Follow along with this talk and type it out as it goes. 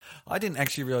I didn't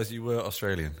actually realise you were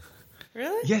Australian.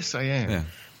 Really? Yes, I am. Yeah.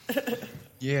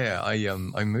 Yeah,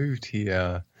 I moved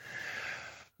here.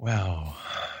 Wow,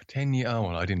 10 years. Oh,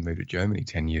 well, I didn't move to Germany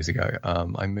 10 years ago.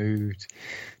 I moved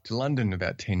to London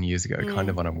about 10 years ago, kind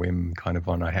of on a whim, kind of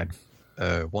on I had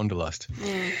wanderlust,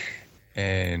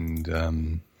 and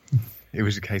it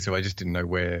was a case of I just didn't know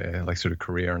where like sort of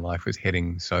career and life was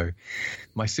heading. So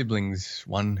my siblings,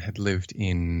 one had lived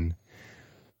in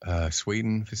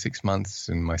Sweden for 6 months,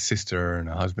 and my sister and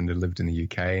her husband had lived in the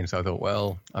UK. And so I thought,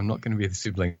 well, I'm not going to be the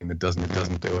sibling that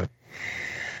doesn't do it.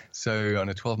 So on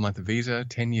a 12-month visa,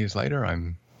 10 years later,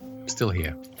 I'm still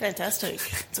here. Fantastic.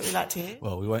 That's what we like to hear.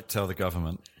 Well, we won't tell the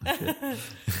government.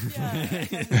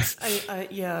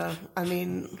 Yeah. I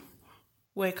mean,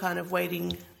 we're kind of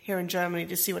waiting here in Germany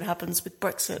to see what happens with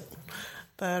Brexit.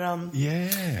 But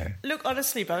look,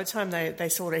 honestly, by the time they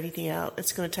sort anything out,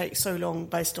 it's going to take so long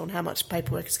based on how much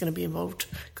paperwork is going to be involved.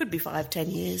 Could be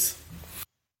 5-10 years.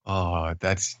 Oh,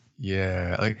 that's,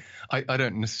 yeah. Like, I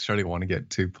don't necessarily want to get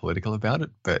too political about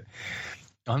it, but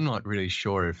I'm not really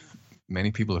sure if many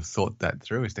people have thought that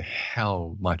through as to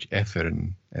how much effort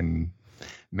and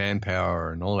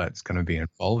manpower and all that's going to be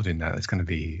involved in that. It's going to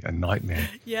be a nightmare.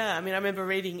 Yeah, I mean, I remember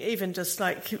reading even just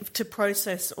like to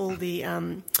process all the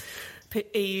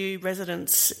EU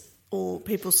residents or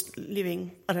people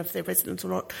living, I don't know if they're residents or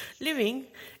not, living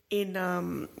in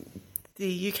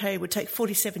the UK would take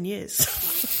 47 years.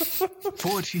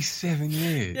 47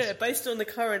 years? Yeah, based on the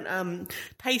current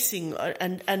pacing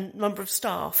and number of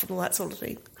staff and all that sort of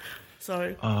thing.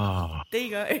 So, there you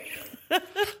go.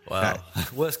 Well,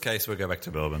 worst case, we'll go back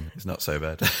to Melbourne. It's not so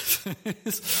bad.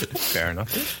 Fair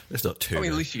enough. It's not too I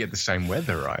mean, bad. at least you get the same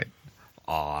weather, right?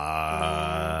 No,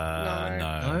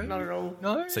 not at all.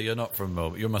 No? So you're not from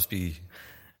Melbourne. You must be,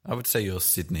 I would say you're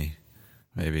Sydney,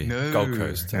 maybe. No. Gold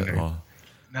Coast. No.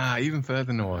 Nah, even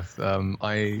further north.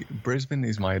 Brisbane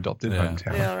is my adopted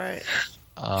hometown. Yeah, right.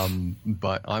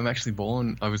 But I'm actually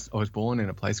born. I was born in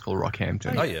a place called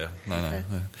Rockhampton. Oh yeah, no.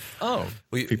 Oh,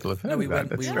 people have heard of that.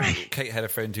 That's great. Kate had a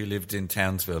friend who lived in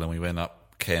Townsville, and we went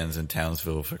up Cairns and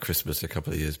Townsville for Christmas a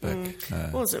couple of years back.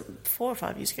 What was it, 4 or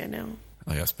 5 years ago now?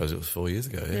 I suppose it was 4 years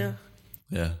ago.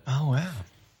 Yeah. Oh wow.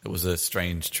 It was a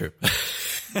strange trip.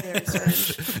 Very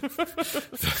strange.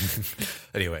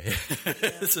 Anyway,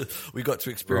 so we got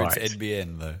to experience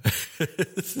NBN though.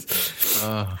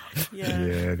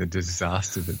 Yeah, the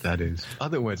disaster that is.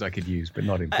 Other words I could use, but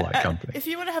not in polite company. If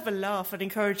you want to have a laugh, I'd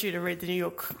encourage you to read the New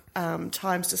York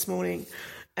Times this morning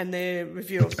and their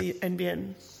review of the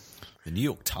NBN. The New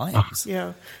York Times?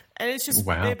 Yeah. And it's just,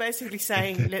 they're basically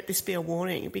saying, let this be a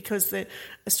warning, because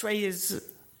Australia's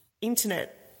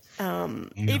internet,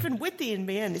 even with the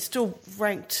NBN, is still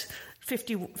ranked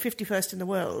 51st in the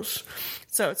world.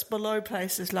 So it's below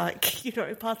places like,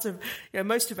 parts of,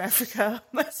 most of Africa,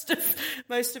 most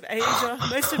of Asia,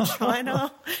 most of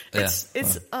China.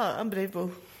 It's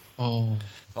unbelievable. Oh.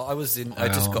 Well, I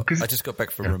just got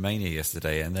back from Romania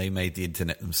yesterday, and they made the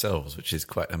internet themselves, which is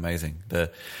quite amazing. So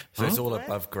it's all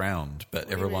above ground, but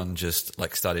everyone just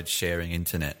started sharing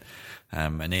internet.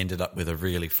 And they ended up with a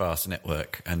really fast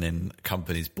network, and then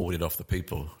companies bought it off the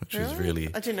people, which was really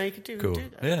I didn't know you could do cool.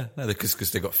 that. Yeah, no,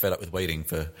 because they got fed up with waiting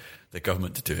for the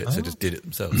government to do it, so they just did it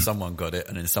themselves. Someone got it,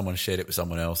 and then someone shared it with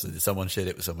someone else, and someone shared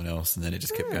it with someone else, and then it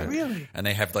just kept going. Really? And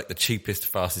they have the cheapest,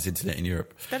 fastest internet in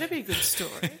Europe. That'd be a good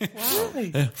story. Wow.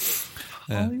 Really? Yeah.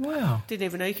 Holy wow. Didn't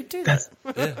even know you could do that.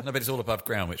 Yeah, no, but it's all above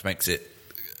ground, which makes it,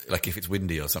 if it's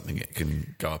windy or something, it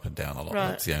can go up and down a lot. Right.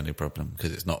 That's the only problem,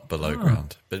 because it's not below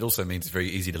ground. But it also means it's very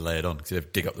easy to lay it on, because you have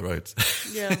to dig up the roads.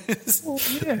 Yeah. Well,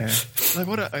 yeah.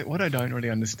 What I don't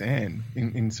really understand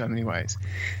in so many ways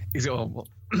is,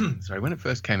 sorry, when it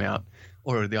first came out,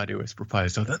 or the idea was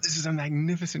proposed, I thought this is a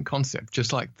magnificent concept.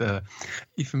 Just like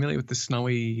you familiar with the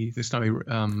snowy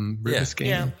river scheme?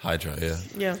 Yeah. Hydro, yeah.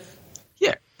 Yeah.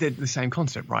 Yeah, they're the same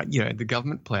concept, right? The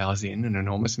government plows in an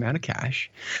enormous amount of cash,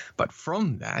 but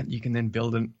from that you can then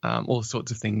build all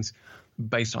sorts of things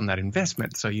based on that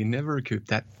investment. So you never recoup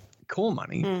that core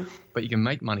money, but you can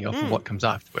make money off of what comes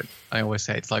afterward. I always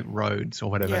say it's like roads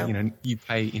or whatever. Yeah. You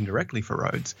pay indirectly for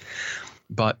roads,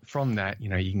 but from that, you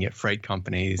can get freight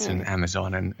companies and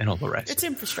Amazon and all the rest. It's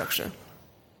infrastructure.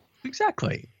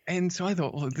 Exactly. And so I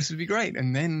thought, well, this would be great.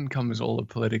 And then comes all the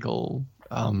political,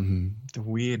 the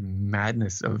weird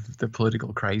madness of the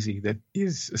political crazy that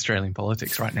is Australian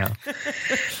politics right now.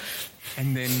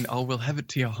 And then, we'll have it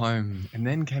to your home. And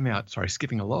then came out,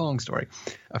 skipping a long story,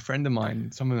 a friend of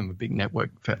mine, some of them are big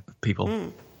network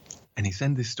people, and he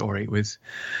sent this story.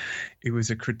 It was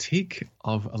a critique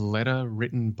of a letter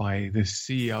written by the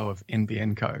CEO of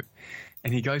NBN Co.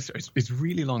 And he goes through, it's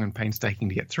really long and painstaking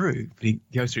to get through, but he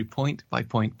goes through point by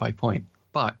point by point.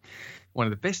 But one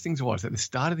of the best things was at the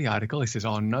start of the article, he says,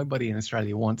 nobody in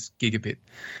Australia wants gigabit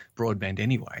broadband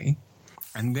anyway.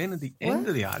 And then at the end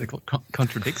of the article,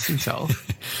 contradicts himself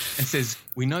and says,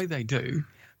 we know they do,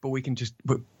 but we can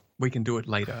do it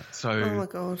later. So, oh my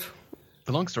God.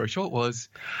 The long story short was,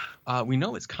 we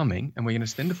know it's coming and we're going to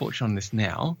spend a fortune on this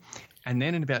now. And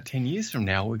then in about 10 years from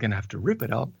now, we're going to have to rip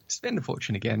it up, spend a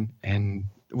fortune again, and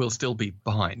we'll still be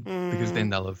behind because then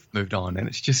they'll have moved on. And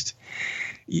it's just,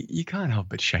 you can't help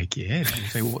but shake your head and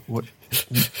say, what?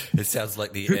 It sounds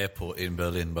like the airport in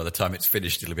Berlin. By the time it's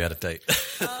finished, it'll be out of date.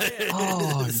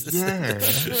 Oh, yeah.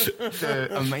 The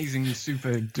amazing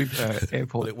super duper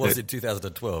airport. Well, it was in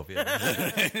 2012, yeah.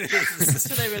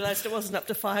 So they realised it wasn't up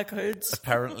to fire codes.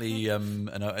 Apparently,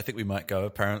 and I think we might go,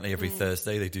 apparently every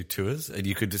Thursday they do tours and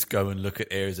you could just go and look at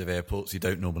areas of airports you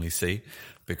don't normally see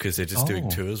because they're just doing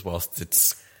tours whilst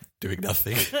it's doing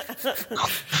nothing.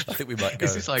 I think we might go.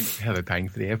 Is this like how they're paying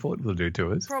for the airport? We'll do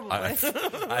tours. Probably.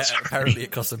 Apparently it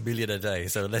costs $1 million a day,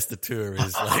 so unless the tour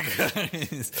is like...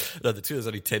 no, the tour is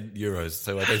only €10,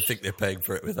 so I don't think they're paying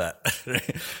for it with that.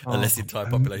 Unless the entire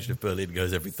population of Berlin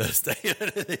goes every Thursday.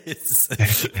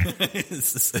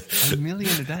 $1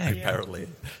 million a day. Apparently.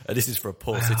 And this is for a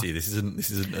poor city. This isn't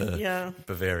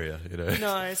Bavaria, you know.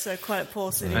 No, it's a quite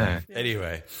poor city. Yeah.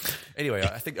 Anyway,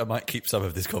 I think I might keep some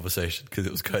of this conversation because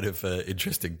it was kind of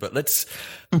interesting. But let's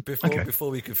before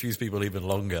we confuse people even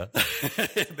longer,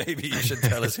 maybe you should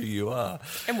tell us who you are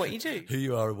and what you do. Who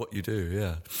you are and what you do.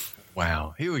 Yeah.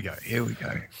 Wow. Here we go.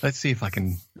 Let's see if I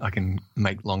can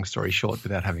make long story short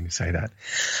without having to say that.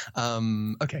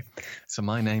 Okay. So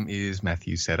my name is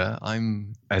Matthew Setter.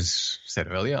 I'm, as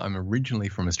said earlier, I'm originally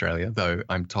from Australia, though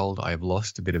I'm told I have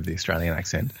lost a bit of the Australian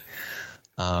accent.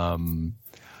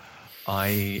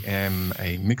 I am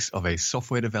a mix of a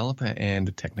software developer and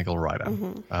a technical writer.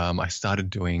 I started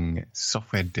doing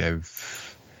software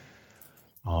dev.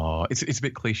 It's a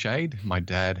bit cliched. My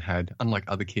dad had, unlike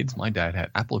other kids, my dad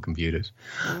had Apple computers.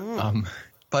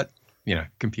 But,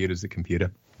 computer's a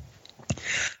computer.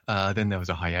 Then there was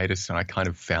a hiatus and I kind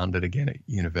of found it again at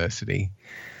university.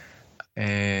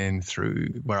 And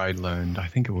through where I learned, I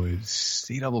think it was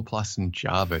C++ and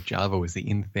Java. Java was the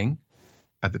in thing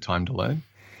at the time to learn.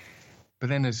 But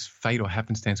then as fate or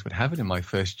happenstance would have it, in my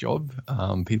first job,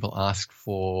 people asked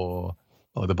for,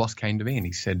 or the boss came to me and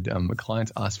he said, a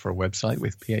client asked for a website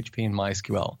with PHP and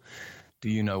MySQL. Do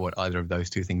you know what either of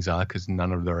those two things are? Because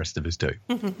none of the rest of us do.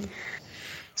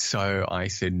 So I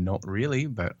said, not really,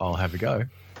 but I'll have a go.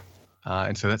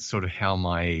 And so that's sort of how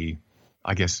my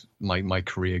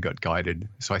career got guided.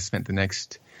 So I spent the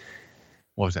next,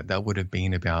 what was that? That would have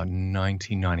been about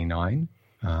 1999,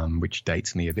 which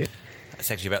dates me a bit. It's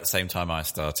actually about the same time I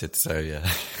started, so yeah.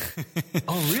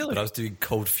 Oh, really? But I was doing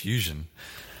Cold Fusion.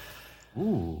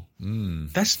 Ooh.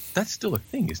 That's still a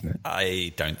thing, isn't it?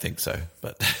 I don't think so,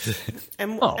 but...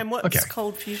 and what's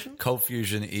Cold Fusion? Cold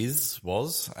Fusion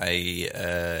was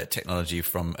a technology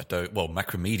from Adobe,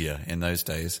 Macromedia in those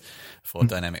days for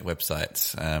dynamic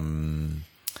websites.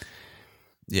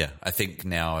 I think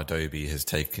now Adobe has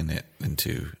taken it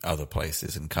into other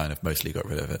places and kind of mostly got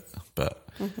rid of it. But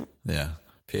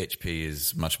PHP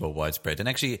is much more widespread. And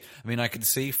actually, I mean, I can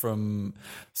see from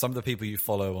some of the people you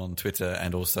follow on Twitter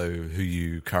and also who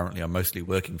you currently are mostly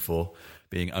working for,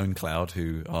 being OwnCloud,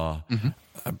 who are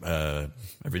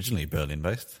originally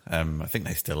Berlin-based. I think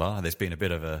they still are. There's been a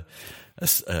bit of a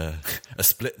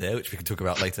split there, which we can talk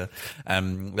about later.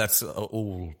 That's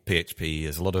all PHP.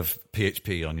 There's a lot of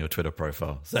PHP on your Twitter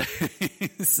profile. So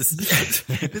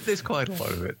there's quite a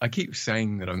lot of it. I keep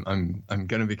saying that I'm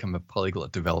going to become a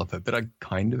polyglot developer, but I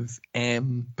kind of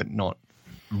am, but not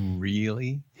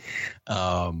really.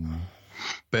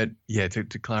 But yeah,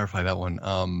 to clarify that one,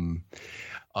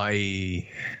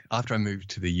 after I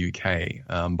moved to the UK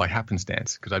by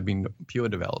happenstance, because I'd been pure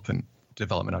development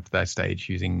up to that stage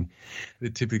using the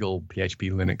typical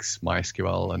PHP, Linux,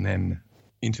 MySQL, and then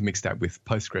intermixed that with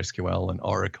PostgreSQL and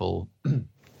Oracle,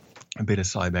 a bit of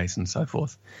Sybase and so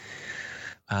forth.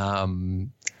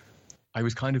 I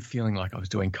was kind of feeling like I was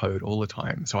doing code all the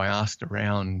time. So I asked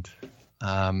around,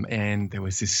 and there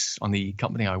was this on the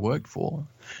company I worked for,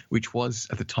 which was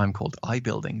at the time called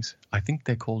iBuildings. I think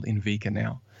they're called Invika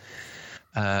now.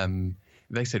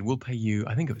 They said, we'll pay you,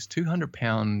 I think it was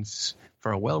 £200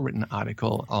 for a well-written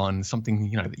article on something,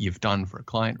 that you've done for a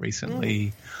client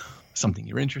recently, something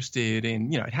you're interested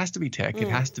in. It has to be tech. It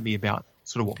has to be about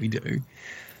sort of what we do.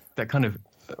 That kind of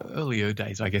earlier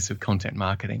days, I guess, of content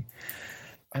marketing.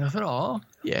 And I thought,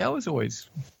 I was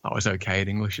okay at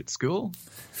English at school.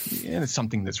 Yeah, it's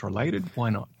something that's related. Why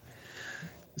not?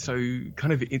 so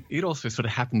kind of it also sort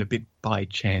of happened a bit by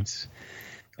chance,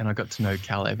 and I got to know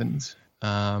Cal Evans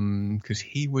because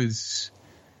he was,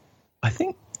 I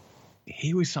think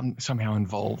he was somehow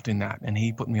involved in that, and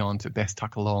he put me on to Beth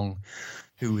Tucker Long,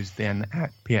 who was then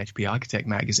at PHP Architect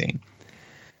magazine.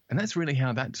 And that's really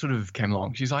how that sort of came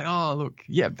along. She's like, oh, look,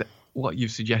 yeah, what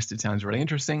you've suggested sounds really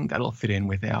interesting. That'll fit in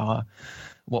with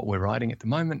what we're writing at the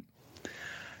moment.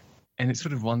 And it's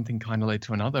sort of one thing kind of led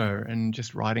to another, and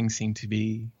just writing seemed to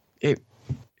be it.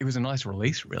 It was a nice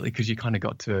release, really, because you kind of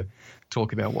got to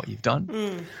talk about what you've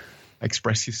done,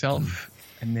 express yourself,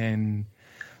 and then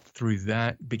through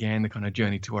that began the kind of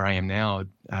journey to where I am now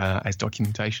as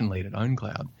documentation lead at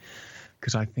OwnCloud.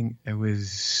 Because I think it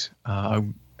was I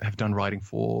have done writing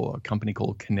for a company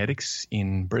called Kinetics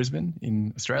in Brisbane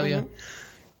in Australia,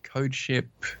 CodeShip,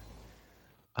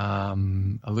 a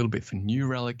little bit for New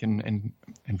Relic and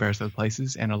various other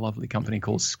places, and a lovely company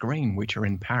called Screen, which are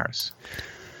in Paris.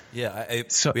 Yeah,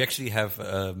 we actually have,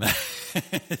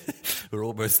 we're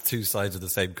almost two sides of the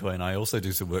same coin. I also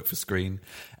do some work for Screen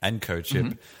and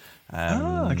CodeShip.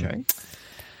 Okay.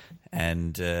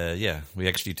 And we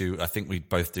actually do, I think we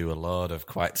both do a lot of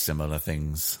quite similar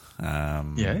things,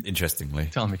 interestingly.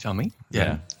 Tell me.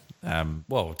 Yeah.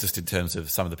 Well, just in terms of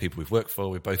some of the people we've worked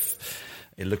for,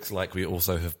 it looks like we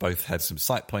also have both had some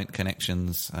SitePoint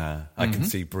connections. I can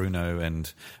see Bruno and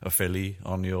Ophélie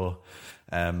on your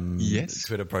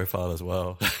Twitter profile as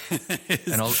well.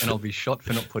 and I'll be shot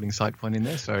for not putting SitePoint in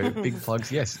there. So big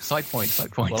plugs. Yes,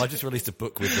 SitePoint. Well, I just released a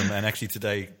book with them, and actually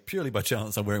today, purely by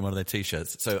chance, I'm wearing one of their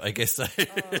T-shirts. So I guess I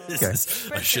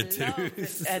should do.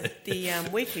 At the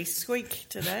Weekly Squeak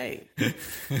today.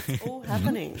 All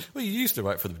happening. Well, you used to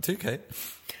write for them too, Kate.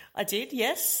 I did,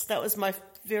 yes. That was my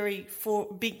very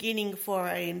beginning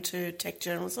foray into tech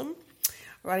journalism,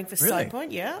 writing for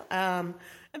SitePoint, yeah.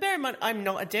 And bear in mind, I'm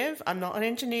not a dev. I'm not an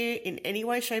engineer in any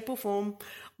way, shape or form.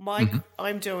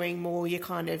 I'm doing more your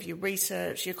kind of your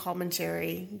research, your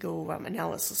commentary, your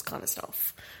analysis kind of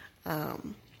stuff.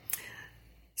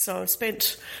 So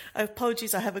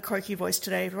apologies, I have a croaky voice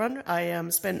today, everyone. I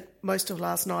spent most of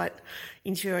last night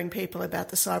interviewing people about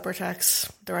the cyber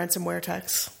attacks, the ransomware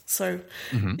attacks. So,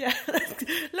 yeah,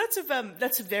 lots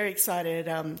of very excited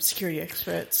security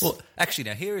experts. Well, actually,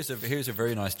 now here's a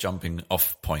very nice jumping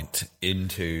off point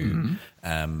into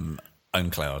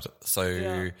OwnCloud.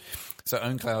 So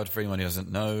OwnCloud, for anyone who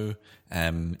doesn't know,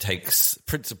 takes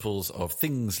principles of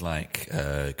things like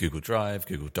Google Drive,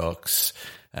 Google Docs,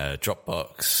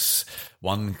 Dropbox,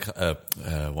 OneDrive,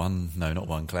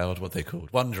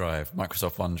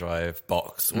 Microsoft OneDrive,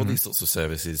 Box, all these sorts of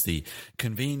services, the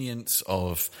convenience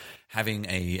of having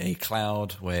a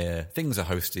cloud where things are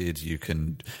hosted, you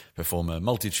can perform a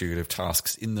multitude of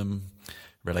tasks in them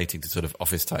relating to sort of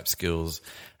office type skills.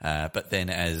 But then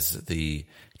as the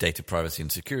data privacy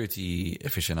and security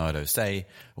aficionados say,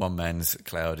 one man's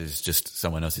cloud is just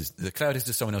someone else's, the cloud is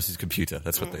just someone else's computer.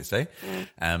 That's what they say.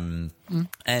 And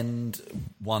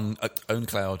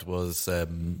OwnCloud was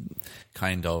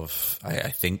kind of, I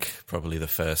think, probably the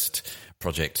first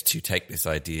project to take this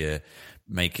idea,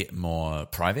 make it more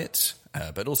private,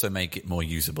 but also make it more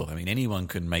usable. I mean, anyone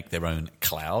can make their own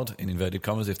cloud, in inverted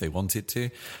commas, if they wanted to,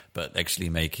 but actually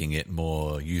making it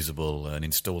more usable, an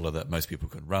installer that most people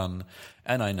can run.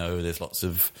 And I know there's lots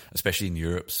of, especially in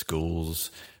Europe,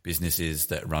 schools, businesses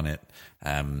that run it.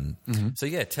 So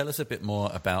yeah, tell us a bit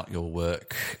more about your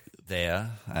work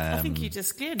there. I think you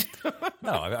just did.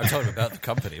 No, I told them about the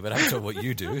company, but I haven't told what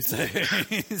you do. So, tell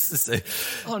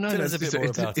us a bit more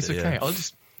about it. It's okay. Yeah.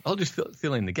 I'll just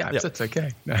fill in the gaps. Yep. That's okay.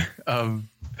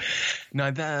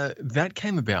 No, that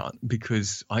came about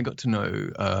because I got to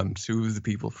know two of the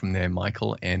people from there,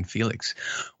 Michael and Felix,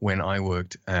 when I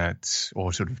worked at,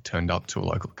 or sort of turned up to a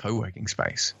local co-working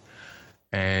space.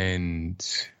 But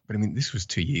I mean, this was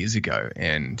 2 years ago,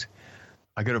 and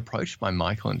I got approached by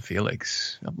Michael and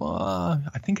Felix, I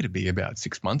think it'd be about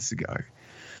 6 months ago,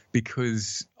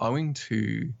 because owing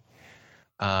to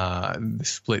the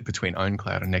split between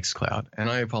OwnCloud and Nextcloud, and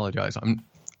I apologize,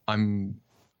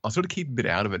 I'll sort of keep a bit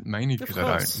out of it, mainly because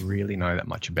I don't really know that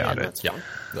much about it.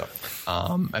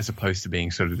 As opposed to being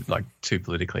sort of like too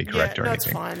politically correct or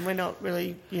anything. That's fine. We're not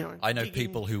really, I know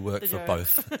people who work for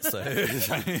both, so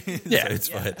it's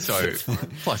fine. So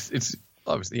plus it's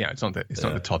obviously, it's not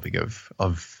the topic of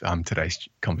today's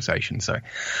conversation. So,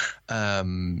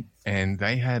 and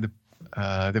they had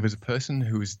there was a person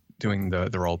who was doing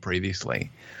the role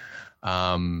previously,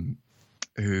 who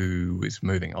was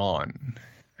moving on.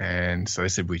 And so they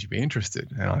said, would you be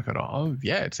interested? And I thought, oh,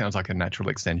 yeah, it sounds like a natural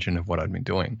extension of what I'd been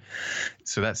doing.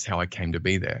 So that's how I came to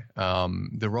be there.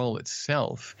 The role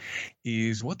itself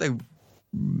is what they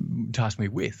tasked me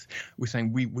with. We're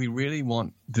saying we really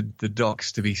want the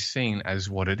docs to be seen as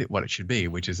what it should be,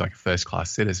 which is like a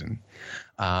first-class citizen,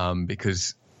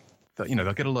 because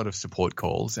they'll get a lot of support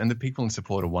calls, and the people in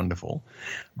support are wonderful,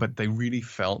 but they really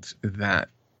felt that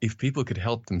if people could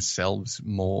help themselves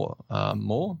more and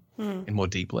more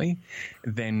deeply,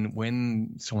 then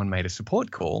when someone made a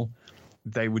support call,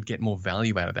 they would get more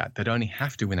value out of that. They'd only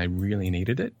have to when they really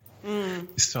needed it.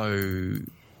 So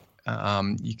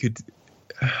you could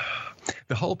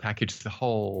the whole package, the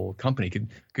whole company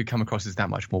could come across as that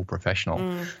much more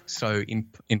professional. So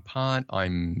in part,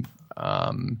 I'm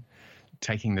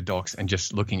taking the docs and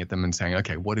just looking at them and saying,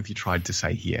 okay, what have you tried to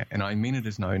say here? And I mean it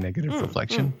as no negative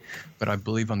reflection, but I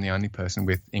believe I'm the only person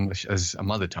with English as a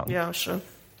mother tongue. Yeah, sure.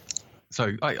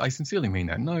 So I sincerely mean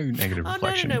that. No negative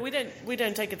reflection. No. We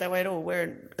don't take it that way at all. We're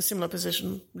in a similar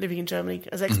position living in Germany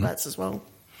as expats as well.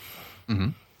 Mm-hmm.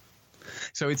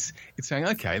 So it's saying,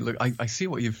 okay, look, I see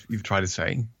what you've tried to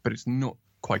say, but it's not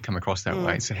quite come across that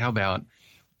way. So how about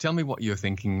tell me what you're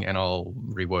thinking and I'll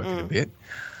rework it a bit.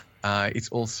 It's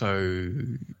also,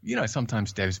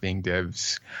 sometimes devs being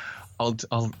devs,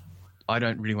 I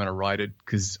don't really want to write it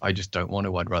because I just don't want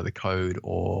to. I'd rather code,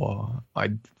 or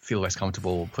I'd feel less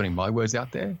comfortable putting my words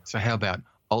out there. So how about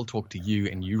I'll talk to you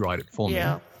and you write it for me,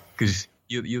 because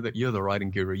you're the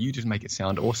writing guru. You just make it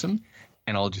sound awesome,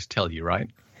 and I'll just tell you, right?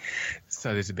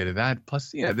 So there's a bit of that.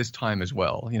 Plus, there's time as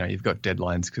well. You've got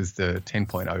deadlines because the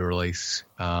 10.0 release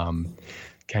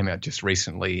came out just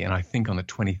recently, and I think on the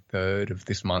 23rd of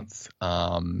this month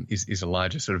is a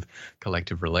larger sort of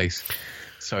collective release.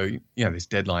 So, there's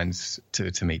deadlines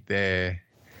to meet there.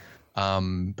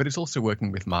 But it's also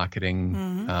working with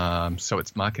marketing. So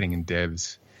it's marketing and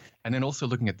devs. And then also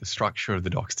looking at the structure of the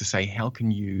docs to say, how can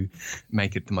you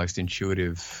make it the most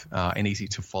intuitive and easy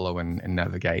to follow and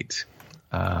navigate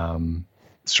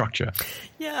structure?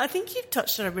 Yeah, I think you've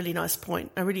touched on a really nice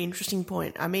point, a really interesting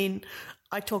point. I mean,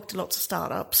 I talk to lots of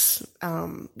startups,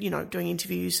 doing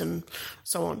interviews and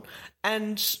so on.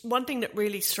 And one thing that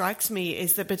really strikes me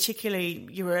is that particularly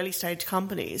your early stage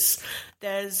companies,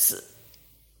 there's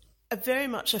very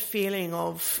much a feeling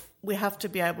of we have to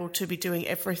be able to be doing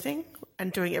everything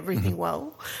and doing everything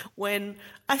well. When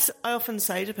I often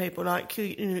say to people, like,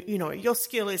 your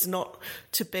skill is not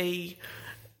to be,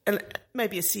 and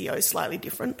maybe a CEO is slightly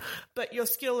different, but your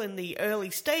skill in the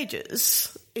early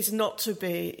stages is not to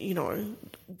be,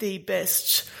 the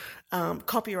best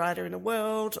copywriter in the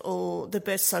world, or the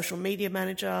best social media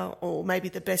manager, or maybe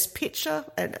the best pitcher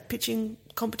at pitching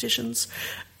competitions.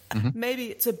 Maybe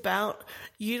it's about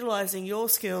utilising your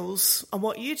skills on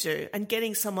what you do and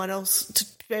getting someone else to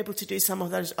be able to do some of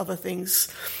those other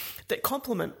things that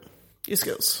complement your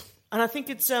skills. And I think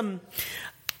it's, I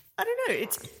don't know,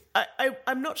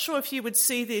 I'm not sure if you would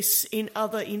see this in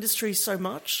other industries so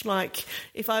much. Like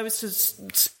if I was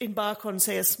to embark on,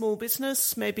 say, a small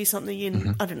business, maybe something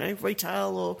in, I don't know,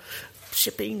 retail or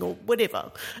shipping or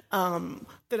whatever,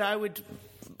 that I would...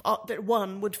 that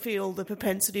one would feel the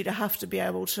propensity to have to be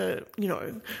able to,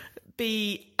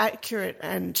 be accurate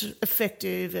and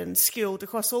effective and skilled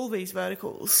across all these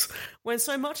verticals, when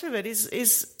so much of it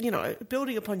is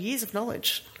building upon years of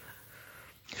knowledge.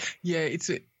 Yeah,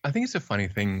 I think it's a funny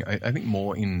thing. I think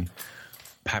more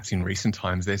perhaps in recent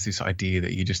times, there's this idea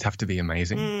that you just have to be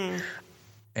amazing.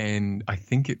 And I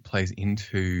think it plays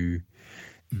into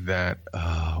that,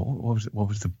 what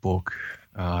was the book?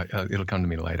 It'll come to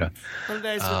me later. One of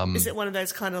those, is it one of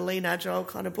those kind of lean agile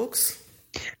kind of books?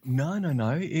 No.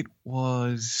 It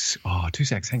was 2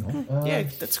 secs. Hang on. Yeah,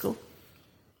 that's cool.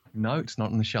 No, it's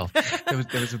not on the shelf.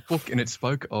 There was a book, and it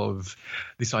spoke of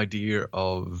this idea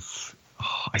of.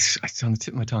 It's on the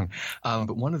tip of my tongue.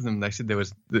 But one of them, they said there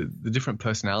was the different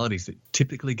personalities that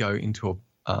typically go into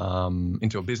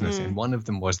a business, and one of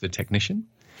them was the technician.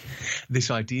 This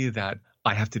idea that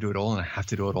I have to do it all, and I have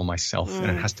to do it all myself, and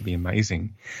it has to be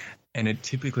amazing. And it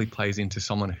typically plays into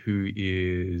someone who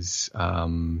is,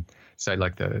 say,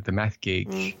 like the math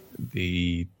geek,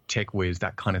 the tech whiz,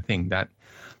 that kind of thing, that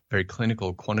very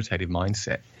clinical, quantitative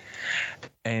mindset.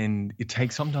 And it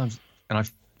takes sometimes, and I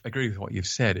agree with what you've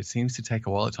said, it seems to take a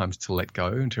while at times to let go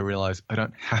and to realize I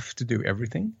don't have to do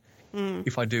everything.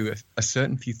 If I do a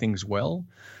certain few things well,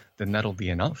 then that'll be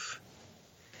enough.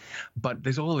 But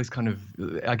there's all this kind of,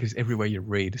 I guess, everywhere you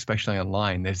read, especially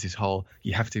online, there's this whole,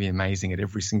 you have to be amazing at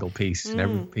every single piece, and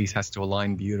every piece has to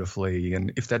align beautifully.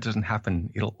 And if that doesn't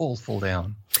happen, it'll all fall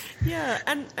down. Yeah,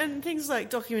 and things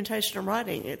like documentation and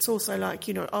writing, it's also like,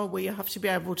 we have to be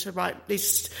able to write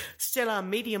these stellar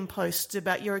Medium posts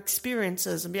about your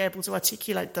experiences and be able to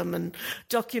articulate them and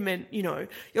document,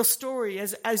 your story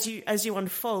as you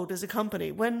unfold as a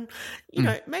company. When,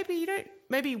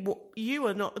 maybe you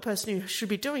are not the person who should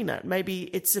be doing that. Maybe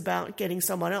it's about getting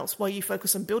someone else while you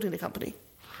focus on building the company.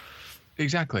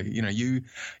 Exactly.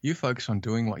 You focus on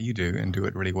doing what you do and do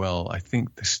it really well. I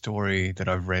think the story that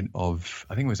I've read of,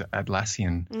 I think it was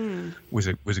Atlassian, was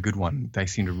a good one. They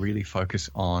seem to really focus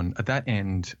on, at that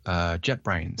end,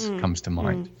 JetBrains comes to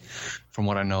mind. From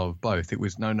what I know of both, it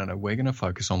was, no, we're going to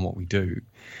focus on what we do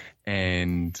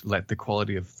and let the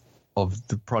quality of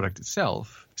the product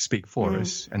itself speak for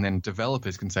us. And then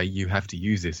developers can say, you have to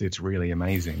use this. It's really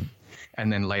amazing.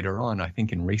 And then later on, I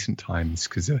think in recent times,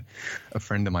 because a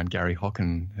friend of mine, Gary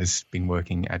Hocken, has been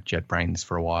working at JetBrains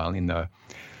for a while in the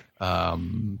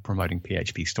promoting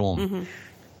PHP Storm.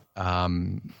 But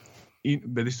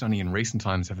this is only in recent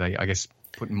times have they, I guess,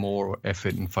 put more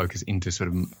effort and focus into sort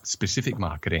of specific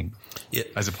marketing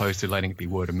as opposed to letting it be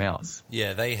word of mouth.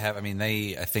 Yeah, they have. I mean,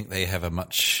 I think they have a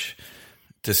much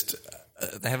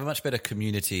better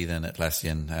community than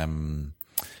Atlassian.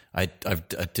 I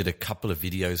did a couple of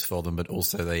videos for them, but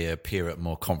also they appear at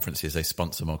more conferences. They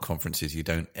sponsor more conferences. You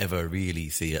don't ever really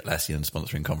see Atlassian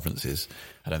sponsoring conferences.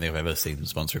 I don't think I've ever seen them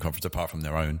sponsor a conference apart from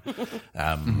their own.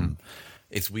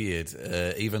 It's weird.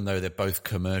 Even though they're both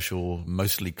commercial,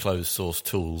 mostly closed source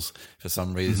tools, for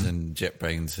some reason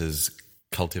JetBrains has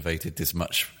cultivated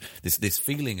this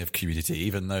feeling of community,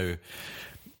 even though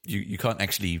you can't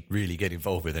actually really get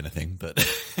involved with anything, but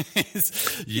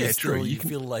you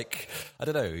feel like, I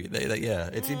don't know,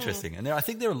 it's interesting. And I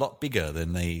think they're a lot bigger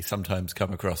than they sometimes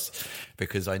come across,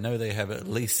 because I know they have at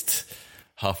least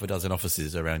half a dozen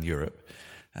offices around Europe.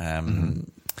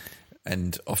 And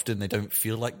often they don't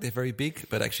feel like they're very big,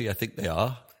 but actually I think they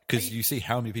are, because you see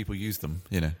how many people use them,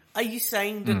 Are you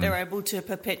saying that they're able to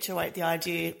perpetuate the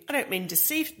idea, I don't mean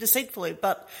deceitfully,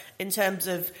 but in terms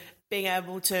of being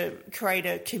able to create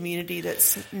a community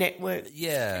that's networked,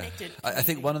 connected? I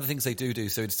think one of the things they do,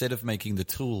 so instead of making the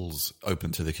tools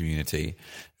open to the community,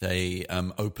 they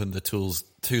open the tools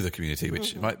to the community,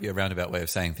 which might be a roundabout way of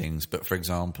saying things. But for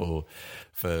example,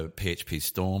 for PHP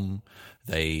Storm,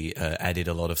 they added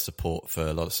a lot of support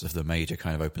for lots of the major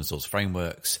kind of open source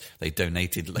frameworks. They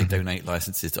donate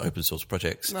licenses to open source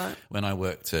projects. Right. When I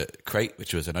worked at Crate,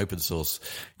 which was an open source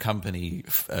company,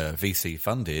 VC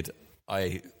funded,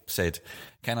 I said,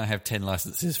 can I have 10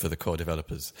 licenses for the core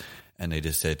developers? And they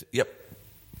just said, yep.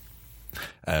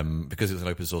 Because it was an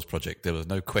open source project, there was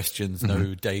no questions,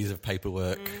 no days of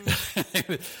paperwork.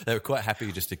 They were quite happy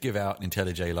just to give out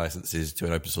IntelliJ licenses to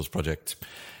an open source project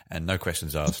and no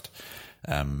questions asked.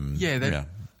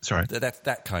 Sorry.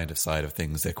 That kind of side of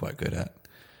things they're quite good at.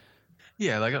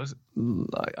 Yeah, I guess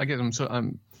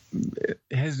I'm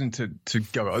hesitant to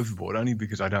go overboard, only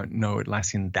because I don't know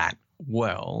Atlassian that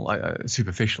well,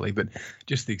 superficially, but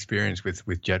just the experience with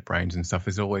JetBrains and stuff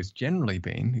has always generally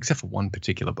been, except for one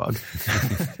particular bug,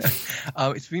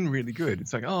 it's been really good.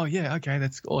 It's like, oh yeah, okay,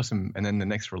 that's awesome. And then the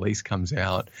next release comes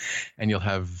out and you'll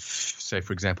have, say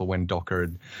for example, when Docker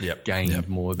had gained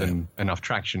more than enough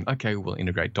traction, okay, we'll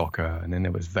integrate Docker. And then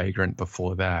there was Vagrant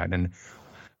before that.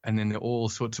 And then there are all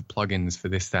sorts of plugins for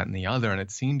this, that, and the other. And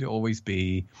it seemed to always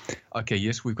be, okay,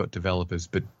 yes, we've got developers,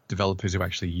 but developers who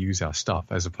actually use our stuff,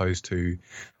 as opposed to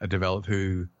a developer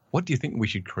who, what do you think we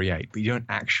should create? But you don't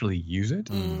actually use it.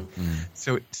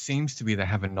 So it seems to be they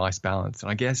have a nice balance. And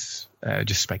I guess,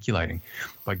 just speculating,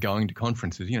 by going to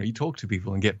conferences, you talk to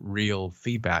people and get real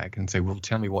feedback and say, well,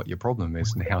 tell me what your problem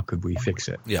is and how could we fix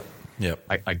it?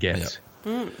 I guess.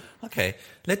 Okay.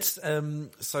 Let's,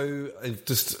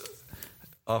 just...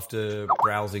 After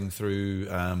browsing through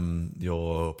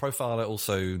your profile, I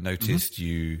also noticed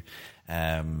you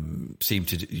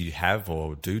you have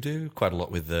or do quite a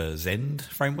lot with the Zend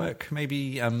framework.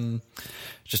 Maybe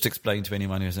just explain to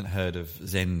anyone who hasn't heard of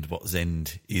Zend what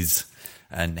Zend is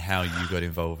and how you got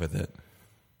involved with it.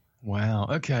 Wow.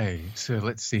 Okay. So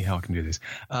let's see how I can do this.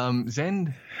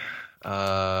 Zend.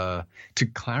 To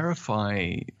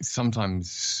clarify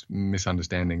sometimes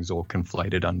misunderstandings or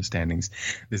conflated understandings,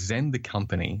 the Zend, the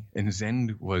company, and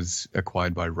Zend was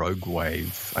acquired by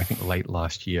RogueWave, I think late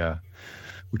last year,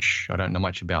 which I don't know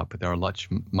much about, but they're a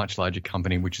much larger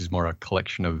company, which is more a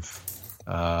collection of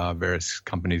various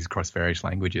companies across various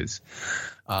languages.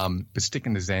 But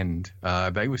sticking to Zend,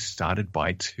 they were started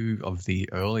by two of the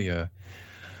earlier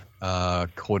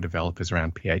core developers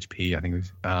around PHP. I think it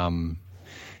was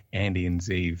Andy and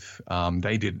Zeev,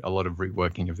 they did a lot of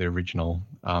reworking of their original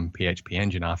PHP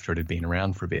engine after it had been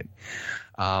around for a bit.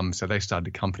 So they started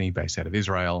a company based out of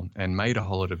Israel and made a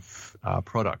whole lot of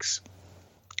products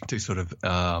to sort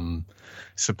of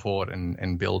support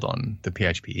and build on the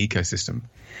PHP ecosystem.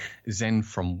 Zen,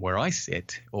 from where I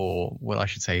sit, or what I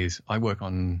should say is I work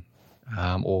on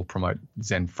or promote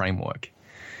Zen Framework.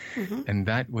 Mm-hmm. And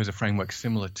that was a framework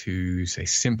similar to, say,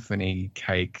 Symfony,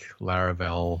 Cake,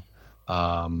 Laravel,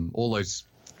 all those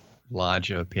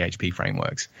larger PHP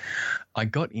frameworks. I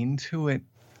got into it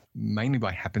mainly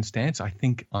by happenstance. I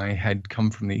think I had come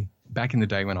from back in the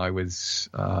day when I was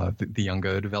the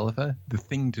younger developer, the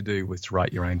thing to do was to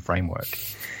write your own framework.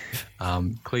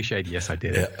 Cliched, yes, I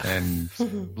did it, and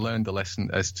learned the lesson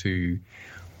as to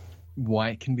why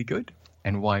it can be good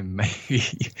and why maybe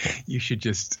you should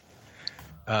just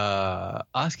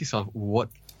ask yourself what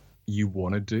you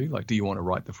want to do. Like, do you want to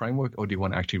write the framework or do you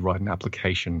want to actually write an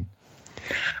application?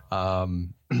 I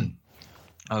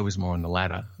was more on the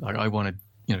latter. Like, I wanted,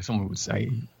 someone would say,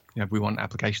 we want an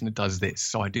application that does this.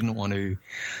 So I didn't want to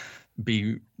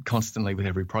be constantly with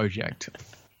every project,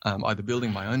 either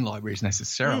building my own libraries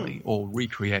necessarily or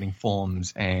recreating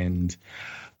forms and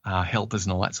helpers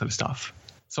and all that sort of stuff.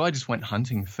 So I just went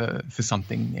hunting for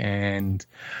something, and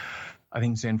I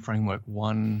think Zen Framework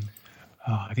won.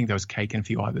 I think there was Cake and a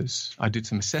few others. I did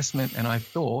some assessment, and I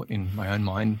thought in my own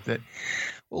mind that,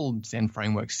 well, Zen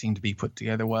Framework seemed to be put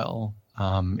together well.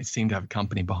 It seemed to have a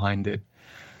company behind it.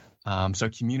 So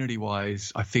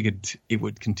community-wise, I figured it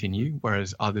would continue,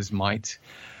 whereas others might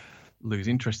lose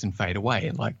interest and fade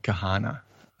away, like Kahana.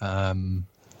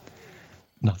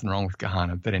 Nothing wrong with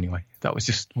Kahana, but anyway, that was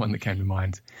just one that came to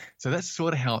mind. So that's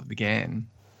sort of how it began.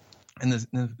 And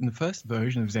in the first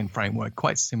version of Zen Framework,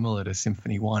 quite similar to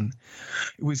Symfony 1,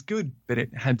 it was good, but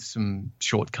it had some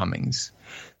shortcomings.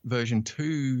 Version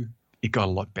 2, it got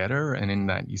a lot better, and in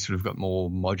that you sort of got more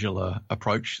modular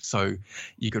approach. So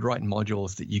you could write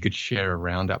modules that you could share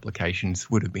around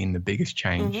applications would have been the biggest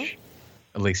change,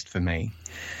 at least for me.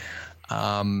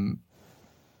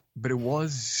 But it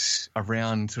was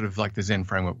around sort of like the Zen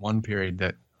Framework 1 period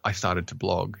that I started to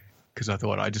blog, because I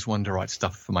thought I just wanted to write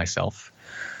stuff for myself.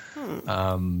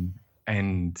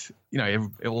 And,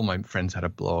 all my friends had a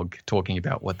blog talking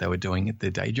about what they were doing at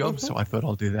their day job, so I thought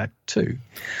I'll do that too.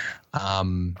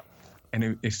 And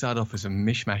it started off as a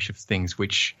mishmash of things,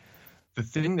 which the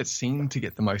thing that seemed to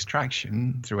get the most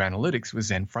traction through analytics was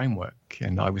Zen Framework,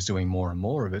 and I was doing more and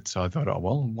more of it. So I thought,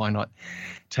 why not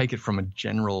take it from a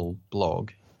general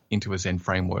blog into a Zen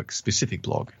Framework specific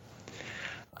blog?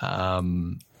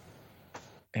 And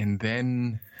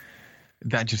then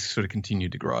that just sort of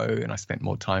continued to grow, and I spent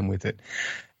more time with it.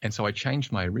 And so I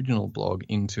changed my original blog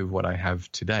into what I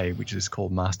have today, which is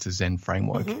called Master Zen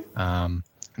Framework.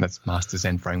 And that's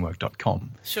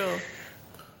masterzenframework.com. Sure.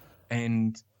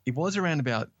 And it was around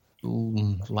about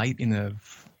late in the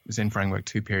Zen Framework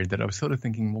 2 period that I was sort of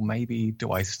thinking, well, maybe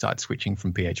do I start switching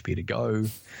from PHP to Go?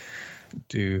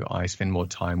 Do I spend more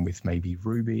time with maybe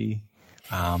Ruby,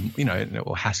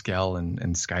 or Haskell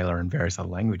and Scala and various other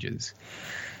languages?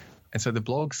 And so the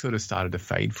blog sort of started to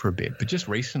fade for a bit. But just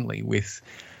recently with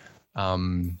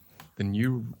the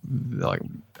new,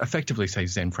 effectively say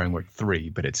Zen Framework 3,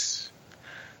 but it's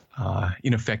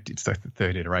in effect it's the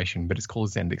third iteration, but it's called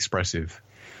Zen Expressive,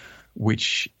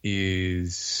 which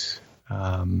is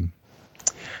I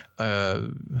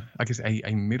guess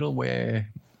a middleware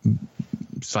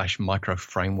 / micro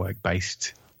framework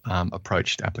based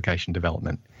approach to application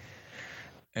development.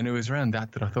 And it was around that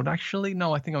I thought, actually,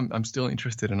 no, I think I'm still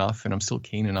interested enough and I'm still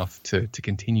keen enough to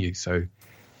continue. So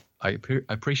I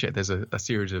appreciate there's a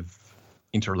series of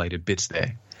interrelated bits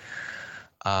there.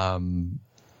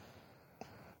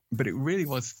 But it really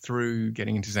was through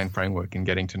getting into Zen Framework and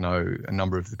getting to know a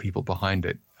number of the people behind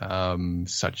it,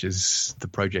 such as the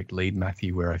project lead,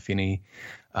 Matthew Werra-Finney,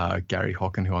 Gary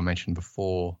Hocken, who I mentioned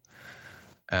before,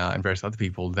 and various other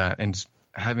people and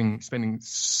spending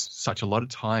such a lot of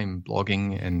time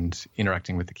blogging and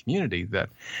interacting with the community that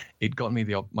it got me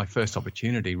my first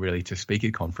opportunity really to speak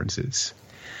at conferences.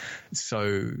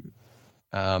 So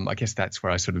I guess that's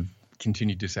where I sort of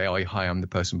continued to say, "Oh, hi, I'm the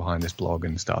person behind this blog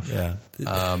and stuff." Yeah.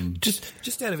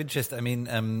 Just out of interest, I mean,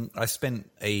 when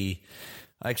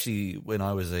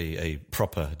I was a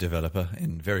proper developer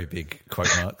in very big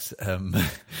quote marks,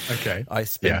 okay, I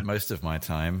spent most of my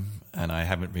time, and I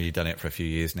haven't really done it for a few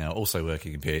years now, also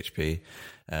working in PHP.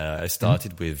 I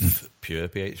started with pure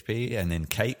PHP and then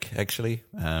Cake, actually,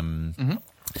 and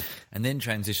then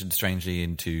transitioned strangely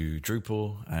into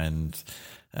Drupal and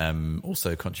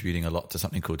also contributing a lot to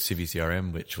something called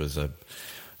CiviCRM, which was a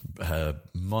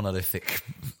monolithic,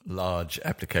 large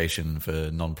application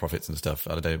for non-profits and stuff.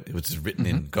 I don't know. It was written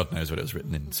in, God knows what it was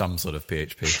written in, some sort of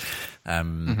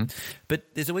PHP.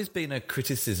 But there's always been a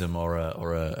criticism or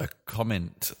a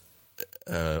comment,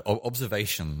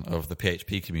 observation of the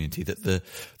PHP community that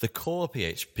the core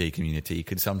PHP community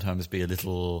can sometimes be a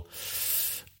little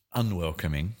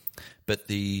unwelcoming. But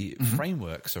the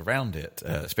frameworks around it,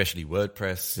 especially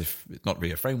WordPress, if it's not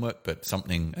really a framework, but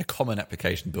a common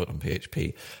application built on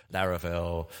PHP,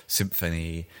 Laravel,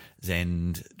 Symfony,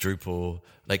 Zend, Drupal,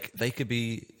 like they could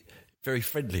be very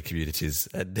friendly communities.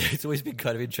 And it's always been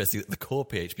kind of interesting that the core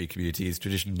PHP community is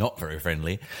traditionally not very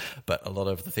friendly, but a lot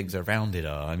of the things around it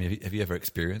are. I mean, have you ever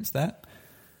experienced that?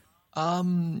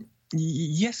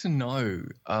 Yes and no.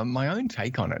 My own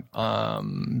take on it.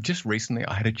 Just recently,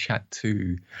 I had a chat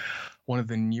to one of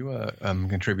the newer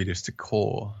contributors to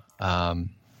Core,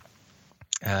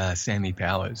 Sammy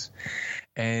Powers,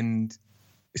 and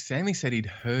Sammy said he'd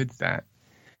heard that,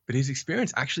 but his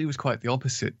experience actually was quite the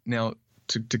opposite. Now,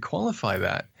 to qualify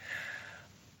that,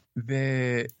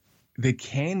 there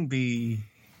can be.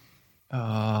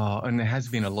 And there has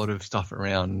been a lot of stuff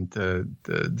around the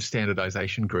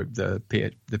standardization group, the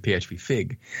PHP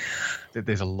Fig, that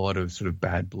there's a lot of sort of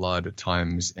bad blood at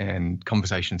times, and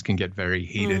conversations can get very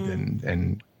heated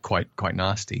and quite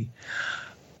nasty.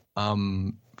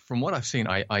 From what I've seen,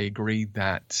 I agree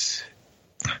that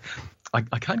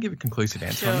I can't give a conclusive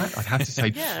answer on that. I'd have to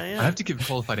say I have to give a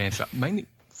qualified answer, mainly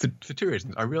for two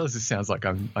reasons. I realize this sounds like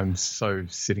I'm so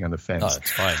sitting on the fence. Oh, it's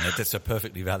fine. That's a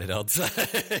perfectly valid answer.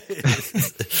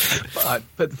 but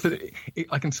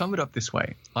I can sum it up this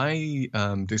way. I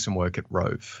do some work at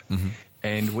Rove,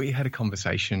 and we had a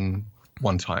conversation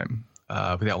one time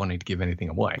without wanting to give anything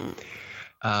away.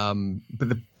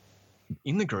 But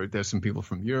in the group, there's some people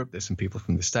from Europe, there's some people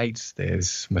from the States,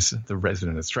 there's the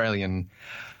resident Australian,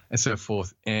 and so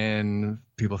forth, and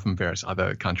people from various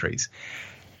other countries.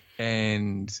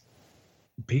 And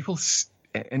people,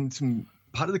 and some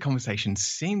part of the conversation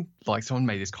seemed like someone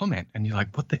made this comment, and you're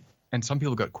like, what the? And some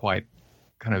people got quite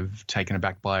kind of taken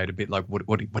aback by it a bit, like,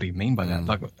 what do you mean by that?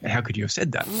 Like, how could you have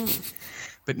said that?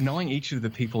 But knowing each of the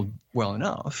people well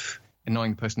enough, and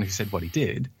knowing the person who said what he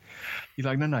did, you're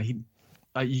like, no,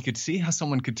 you could see how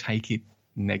someone could take it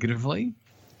negatively.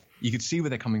 You could see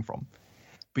where they're coming from,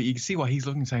 but you can see why he's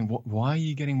looking and saying, why are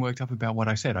you getting worked up about what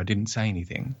I said? I didn't say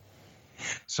anything.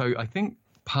 So I think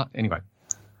anyway,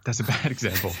 that's a bad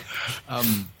example.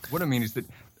 What I mean is that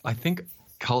I think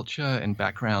culture and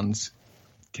backgrounds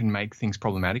can make things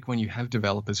problematic when you have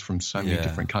developers from so many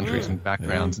different countries and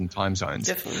backgrounds and time zones.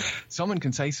 Definitely. Someone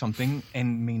can say something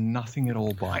and mean nothing at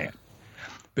all by it.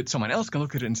 But someone else can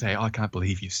look at it and say, I can't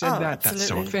believe you said that. Absolutely. That's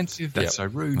so offensive. That's so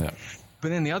rude. Yeah. But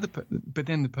then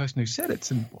the person who said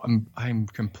it, I'm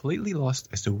completely lost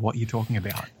as to what you're talking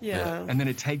about. Yeah. And then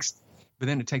it takes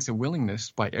a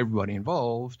willingness by everybody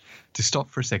involved to stop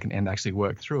for a second and actually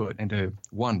work through it, and to,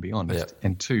 one, be honest,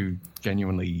 and two,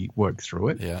 genuinely work through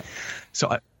it. Yeah.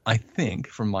 So I think,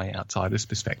 from my outsider's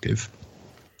perspective,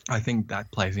 I think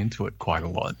that plays into it quite a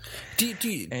lot. Do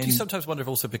you sometimes wonder if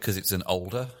also because it's an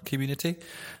older community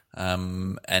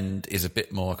and is a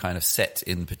bit more kind of set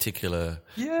in particular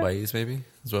ways maybe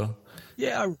as well?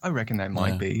 Yeah, I reckon that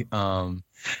might be.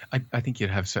 I think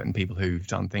you'd have certain people who've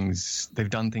done things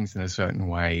in a certain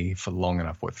way for long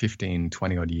enough, 15,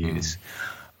 20 odd years.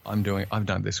 I've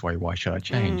done it this way, why should I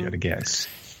change it, I guess.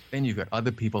 Then you've got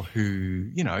other people who,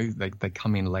 they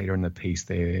come in later in the piece,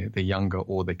 they're younger,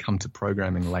 or they come to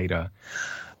programming later.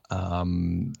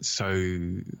 So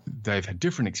they've had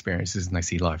different experiences and they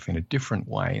see life in a different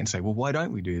way and say, well, why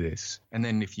don't we do this? And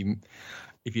then if you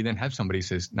then have somebody who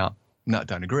says, no,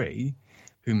 don't agree,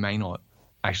 who may not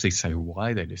actually say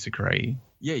why they disagree,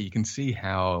 you can see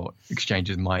how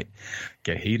exchanges might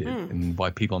get heated and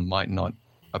why people might not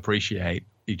appreciate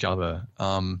each other.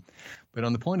 But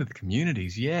on the point of the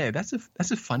communities, that's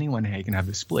a funny one, how you can have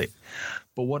the split.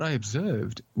 But what I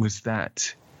observed was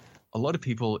that a lot of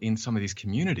people in some of these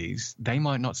communities, they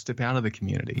might not step out of the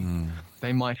community.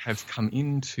 They might have come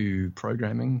into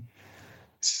programming.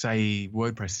 Say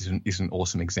WordPress is an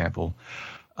awesome example.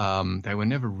 They were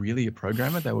never really a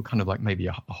programmer. They were kind of like maybe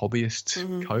a hobbyist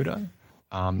coder,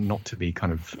 not to be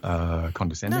kind of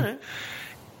condescending. No.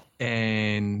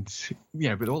 And,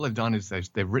 but all they've done is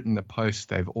they've written the post,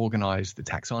 they've organized the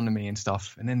taxonomy and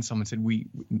stuff. And then someone said,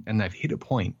 and they've hit a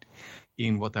point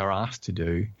in what they were asked to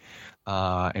do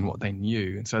and what they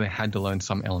knew. And so they had to learn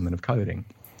some element of coding.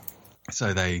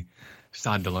 So they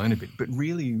started to learn a bit. But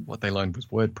really what they learned was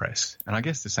WordPress. And I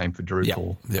guess the same for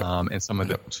Drupal and some of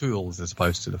the tools as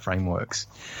opposed to the frameworks.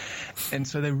 And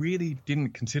so they really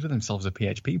didn't consider themselves a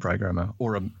PHP programmer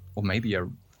or maybe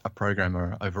a a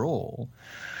programmer overall,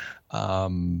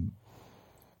 and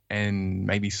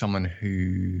maybe someone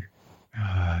who,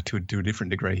 to a different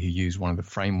degree, who used one of the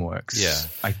frameworks.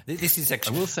 Yeah, this is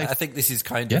actually. I will say, I think this is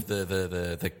kind of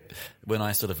the when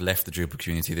I sort of left the Drupal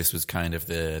community, this was kind of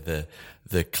the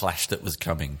clash that was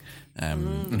coming.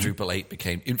 Drupal 8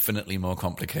 became infinitely more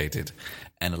complicated,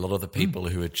 and a lot of the people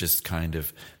who had just kind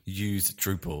of used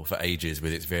Drupal for ages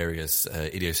with its various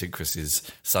idiosyncrasies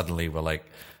suddenly were like,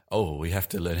 oh, we have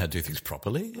to learn how to do things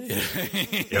properly.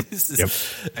 Yep.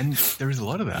 And there is a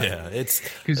lot of that. Yeah, it's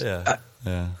because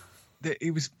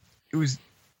it was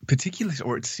particularly,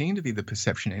 or it seemed to be the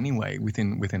perception anyway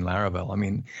within Laravel. I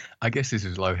mean, I guess this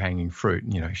is low hanging fruit,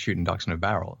 shooting ducks in a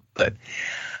barrel, but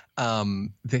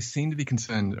there seemed to be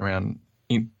concern around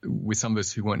with some of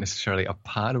us who weren't necessarily a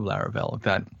part of Laravel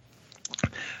that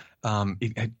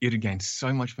it had gained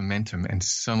so much momentum and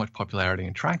so much popularity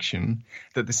and traction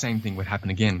that the same thing would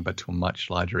happen again, but to a much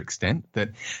larger extent, that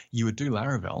you would do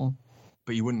Laravel,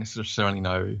 but you wouldn't necessarily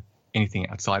know anything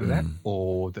outside of that,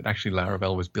 or that actually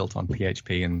Laravel was built on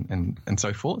PHP and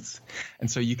so forth. And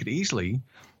so you could easily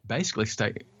basically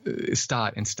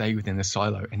start and stay within the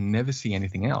silo and never see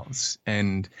anything else.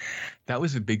 And that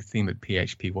was a big theme at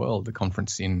PHP World, the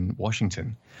conference in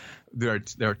Washington. Their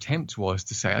attempt was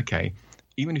to say, okay,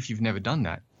 even if you've never done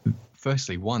that,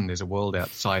 firstly, one, there's a world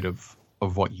outside of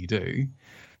what you do,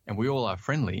 and we all are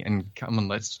friendly, and come on,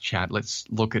 let's chat, let's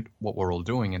look at what we're all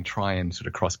doing and try and sort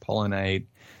of cross-pollinate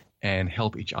and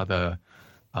help each other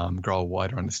grow a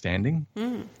wider understanding.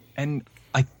 And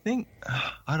I think,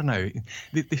 I don't know,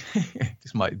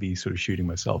 this might be sort of shooting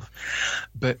myself,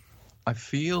 but I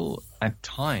feel at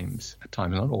times,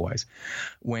 not always,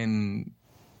 when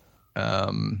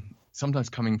sometimes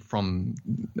coming from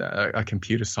a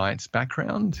computer science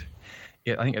background,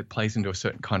 I think it plays into a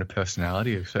certain kind of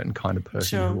personality, a certain kind of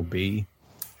person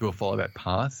who will follow that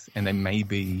path, and they may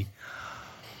be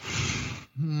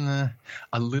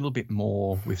a little bit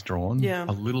more withdrawn,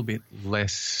 a little bit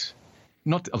less,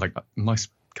 not like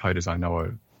most coders I know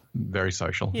are very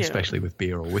social, especially with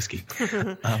beer or whiskey.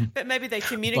 But maybe they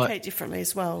communicate differently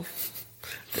as well.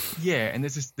 Yeah, and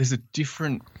there's a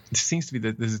different, it seems to be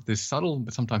that there's subtle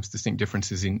but sometimes distinct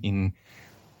differences in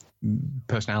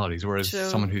personalities, whereas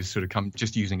someone who's sort of come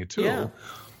just using a tool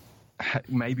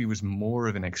maybe was more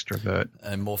of an extrovert.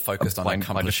 And more focused on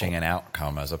accomplishing an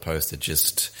outcome as opposed to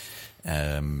just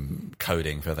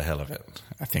coding for the hell of it,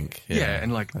 I think.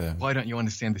 And why don't you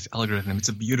understand this algorithm? It's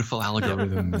a beautiful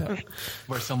algorithm.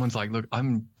 Where someone's like, look,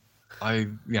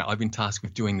 I've been tasked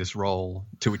with doing this role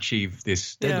to achieve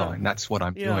this deadline. That's what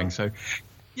I'm doing. So,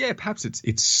 perhaps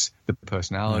it's the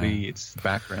personality, it's the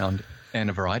background,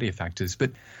 and a variety of factors. But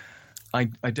I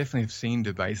definitely have seen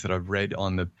debates that I've read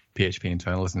on the PHP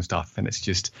internals and stuff, and it's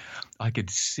just, I could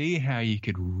see how you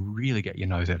could really get your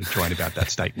nose out of joint about that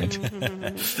statement.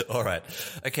 All right.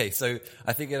 Okay, so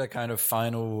I think at a kind of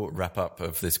final wrap-up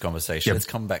of this conversation, let's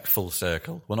come back full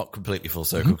circle. Well, not completely full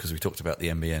circle, because we talked about the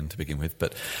MBN to begin with,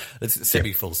 but let's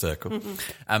semi-full circle.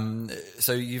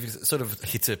 So you've sort of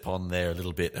hit upon there a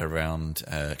little bit around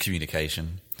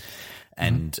communication.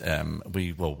 And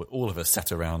all of us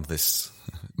sat around this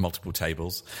multiple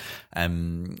tables.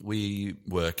 We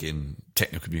work in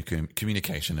technical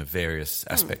communication of various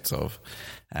aspects of,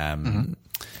 and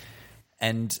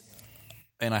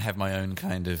I have my own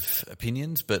kind of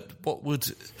opinions. But what would,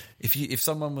 if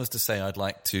someone was to say, I'd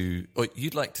like to, or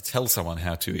you'd like to tell someone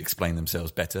how to explain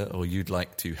themselves better, or you'd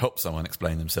like to help someone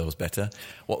explain themselves better,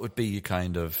 what would be your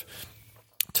kind of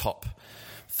top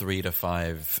 3 to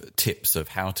 5 tips of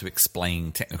how to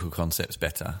explain technical concepts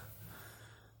better?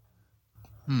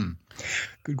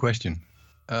 Good question.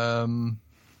 I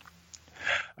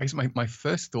guess my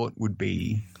first thought would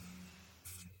be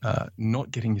not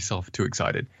getting yourself too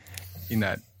excited, in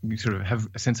that you sort of have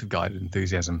a sense of guided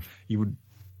enthusiasm. You would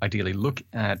ideally look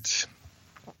at,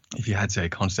 if you had, say, a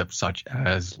concept such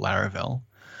as Laravel,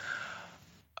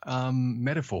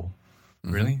 metaphor,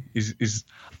 really, is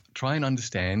try and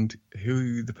understand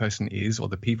who the person is or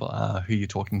the people are who you're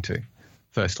talking to,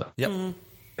 firstly.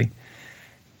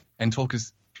 And talk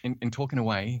in a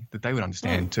way that they would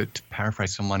understand. To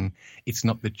paraphrase someone, it's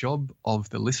not the job of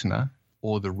the listener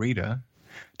or the reader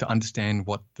to understand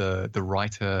what the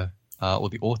writer or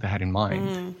the author had in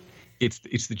mind.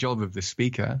 It's the job of the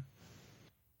speaker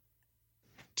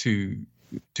to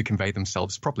convey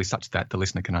themselves properly such that the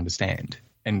listener can understand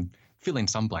and fill in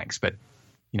some blanks, but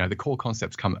the core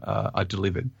concepts are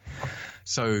delivered.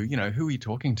 So, who are you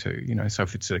talking to? So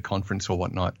if it's at a conference or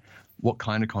whatnot, what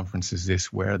kind of conference is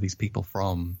this? Where are these people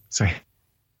from? So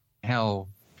how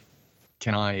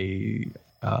can I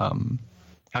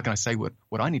say what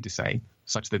I need to say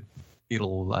such that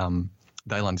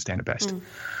they'll understand it best.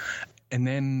 And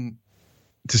then,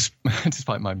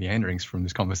 despite my meanderings from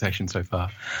this conversation so far,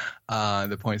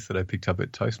 the points that I picked up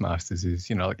at Toastmasters is,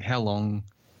 like, how long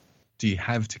do you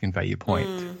have to convey your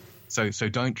point? So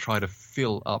don't try to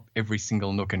fill up every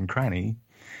single nook and cranny.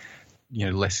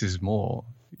 Less is more.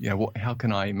 How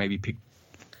can I maybe pick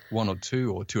one or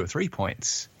two or three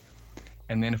points?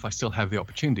 And then if I still have the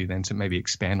opportunity then to maybe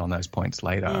expand on those points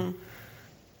later.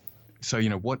 So,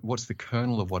 what's the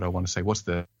kernel of what I want to say? What's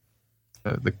the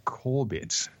core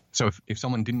bits? So if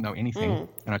someone didn't know anything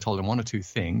and I told them one or two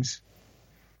things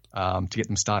to get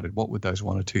them started, what would those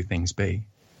one or two things be?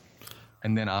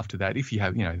 And then after that, if you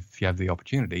have the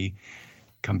opportunity,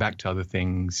 come back to other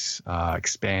things,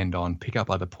 expand on, pick up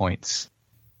other points.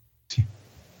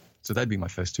 So that'd be my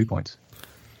first 2 points.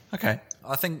 Okay,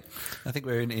 I think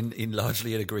we're in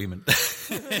largely in agreement.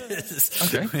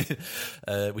 Okay,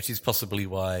 which is possibly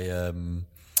why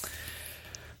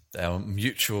our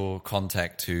mutual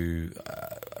contact who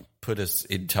put us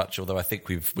in touch, although I think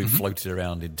we've floated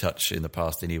around in touch in the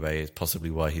past anyway, is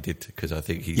possibly why he did, because I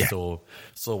think he saw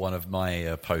one of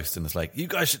my posts and was like, "You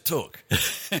guys should talk."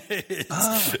 Which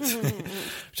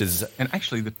is, and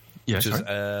actually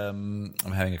I'm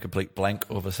having a complete blank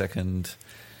of a second.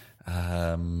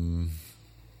 I'm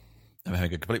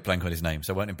having a complete blank on his name,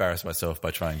 so I won't embarrass myself by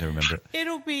trying to remember it.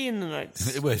 It'll be in the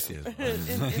notes. It was, yes.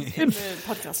 in the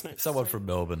podcast notes. Someone from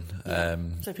Melbourne.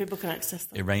 So people can access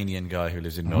them. Iranian guy who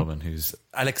lives in Melbourne, who's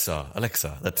Alexa,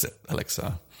 that's it,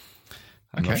 Alexa.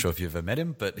 I'm not sure if you've ever met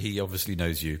him, but he obviously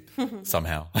knows you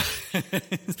somehow.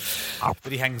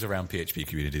 But he hangs around PHP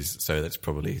communities, so that's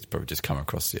probably just come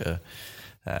across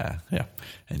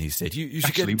and he said, you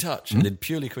should get in touch. And then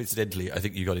purely coincidentally, I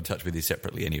think you got in touch with you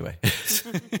separately anyway.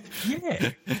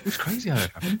 Yeah, it was crazy how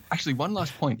that happened. Actually, one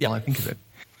last point while I think of it.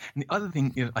 And the other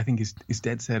thing I think is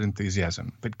dead set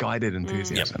enthusiasm, but guided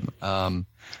enthusiasm.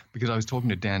 Because I was talking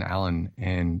to Dan Allen,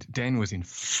 and Dan was in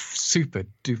super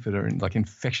duper and like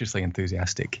infectiously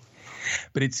enthusiastic.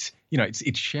 But it's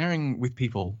sharing with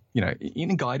people, in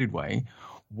a guided way.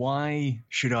 Why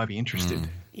should I be interested?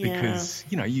 Because,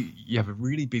 you have a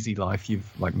really busy life. You've,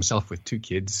 like myself, with 2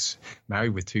 kids, married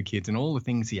with 2 kids, and all the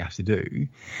things you have to do.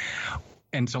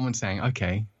 And someone's saying,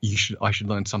 okay, I should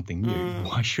learn something new.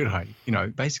 Why should I?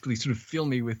 Basically sort of fill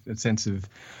me with a sense of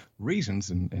reasons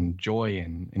and joy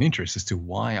and interest as to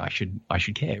why I should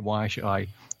care. Why should I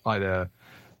either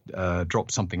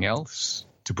drop something else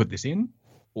to put this in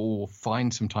or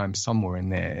find some time somewhere in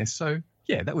there? So,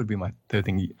 yeah, that would be my third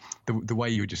thing. The way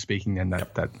you were just speaking then,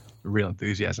 that real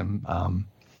enthusiasm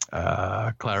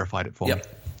clarified it for me.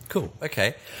 Cool.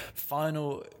 Okay.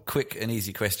 Final quick and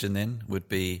easy question then would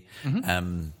be,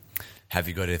 have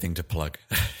you got anything to plug?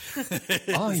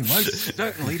 I most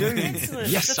certainly do. Excellent.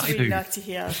 Yes, That's I what do. we'd like to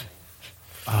hear.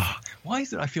 Why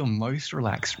is it I feel most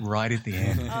relaxed right at the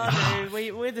end? No,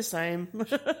 we're the same.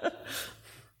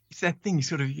 It's that thing you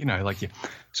sort of,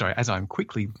 sorry, as I'm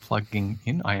quickly plugging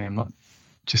in, I am not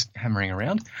just hammering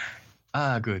around.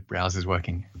 Good. Browser's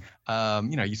working.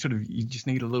 You just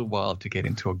need a little while to get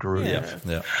into a groove.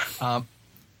 Yeah.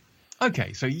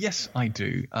 Okay. So yes, I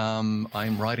do.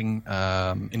 I'm writing,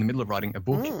 in the middle of writing a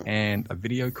book and a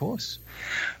video course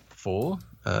for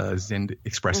Zend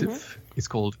Expressive. It's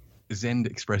called Zend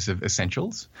Expressive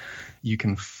Essentials. You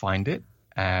can find it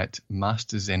at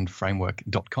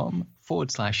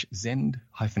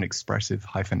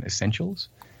masterzendframework.com/Zend-expressive-essentials.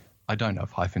 I don't know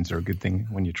if hyphens are a good thing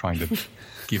when you're trying to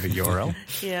give a URL.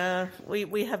 Yeah,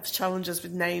 we have challenges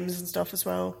with names and stuff as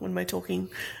well when we're talking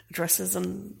addresses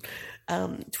and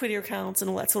Twitter accounts and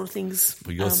all that sort of things.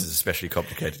 Well, yours is especially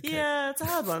complicated, Kate. Yeah, it's a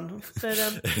hard one. But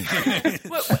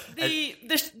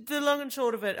the long and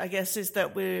short of it, I guess, is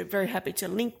that we're very happy to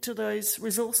link to those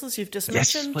resources you've just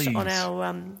mentioned on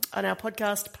our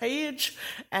podcast page,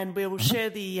 and we will share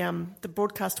the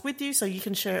broadcast with you, so you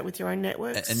can share it with your own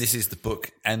networks. And this is the book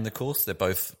and the course; they're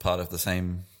both part of the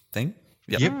same thing.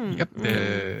 Yep.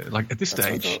 Like at this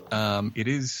stage, it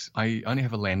is. I only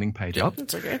have a landing page up.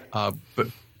 That's okay.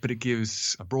 But it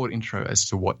gives a broad intro as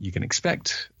to what you can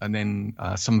expect, and then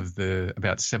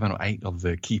about 7 or 8 of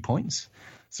the key points.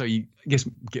 So you, I guess,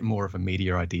 get more of a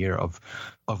media idea of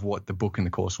what the book and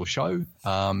the course will show.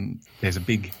 There's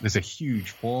a huge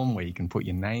form where you can put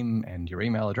your name and your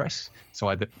email address,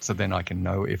 so then I can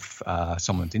know if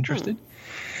someone's interested.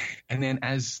 And then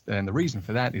the reason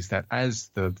for that is that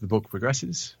as the book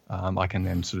progresses, I can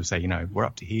then sort of say, we're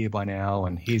up to here by now,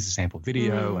 and here's a sample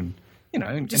video, and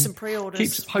just some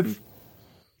pre-orders.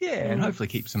 And hopefully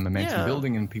keep some momentum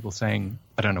building, and people saying,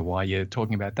 I don't know why you're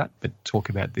talking about that, but talk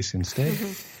about this instead.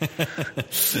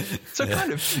 So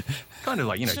kind of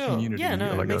like, sure. community,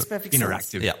 it makes perfect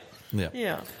interactive. sense.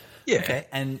 Yeah. Okay.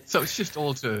 And so it's just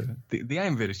all the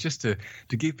aim of it is just to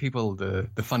give people the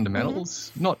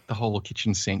fundamentals, not the whole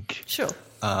kitchen sink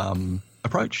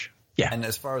approach. Yeah. And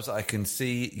as far as I can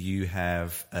see, you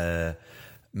have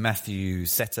Matthew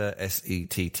Setter,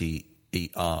 SETTER.com,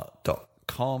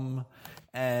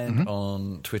 and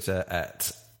on Twitter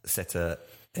at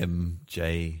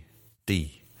SetterMJD.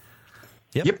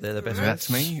 Yep, they're the best. That's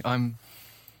me.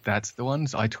 That's the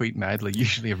ones. I tweet madly,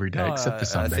 usually every day, except for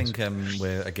Sundays. I think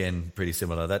we're, again, pretty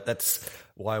similar. That's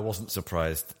why I wasn't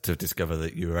surprised to discover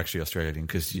that you were actually Australian,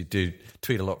 because you do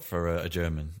tweet a lot for a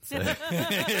German. So.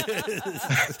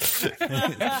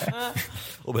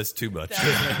 Almost too much.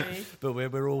 But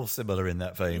we're all similar in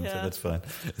that vein, so that's fine.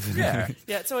 Yeah,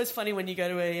 it's always funny when you go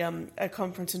to a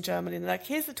conference in Germany and they're like,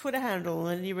 here's the Twitter handle,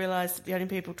 and you realise that the only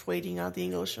people tweeting are the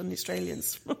English and the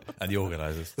Australians. And the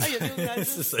organisers. Oh, yeah, the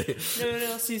organisers. No one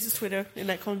else uses Twitter in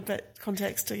that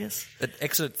context, I guess.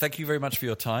 Excellent. Thank you very much for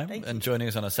your time and joining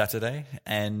us on a Saturday.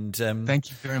 And thank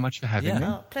you very much for having me.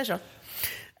 Oh, pleasure.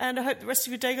 And I hope the rest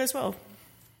of your day goes well.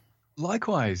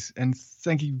 Likewise. And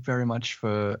thank you very much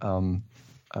for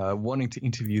wanting to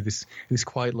interview this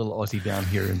quiet little Aussie down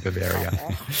here in Bavaria.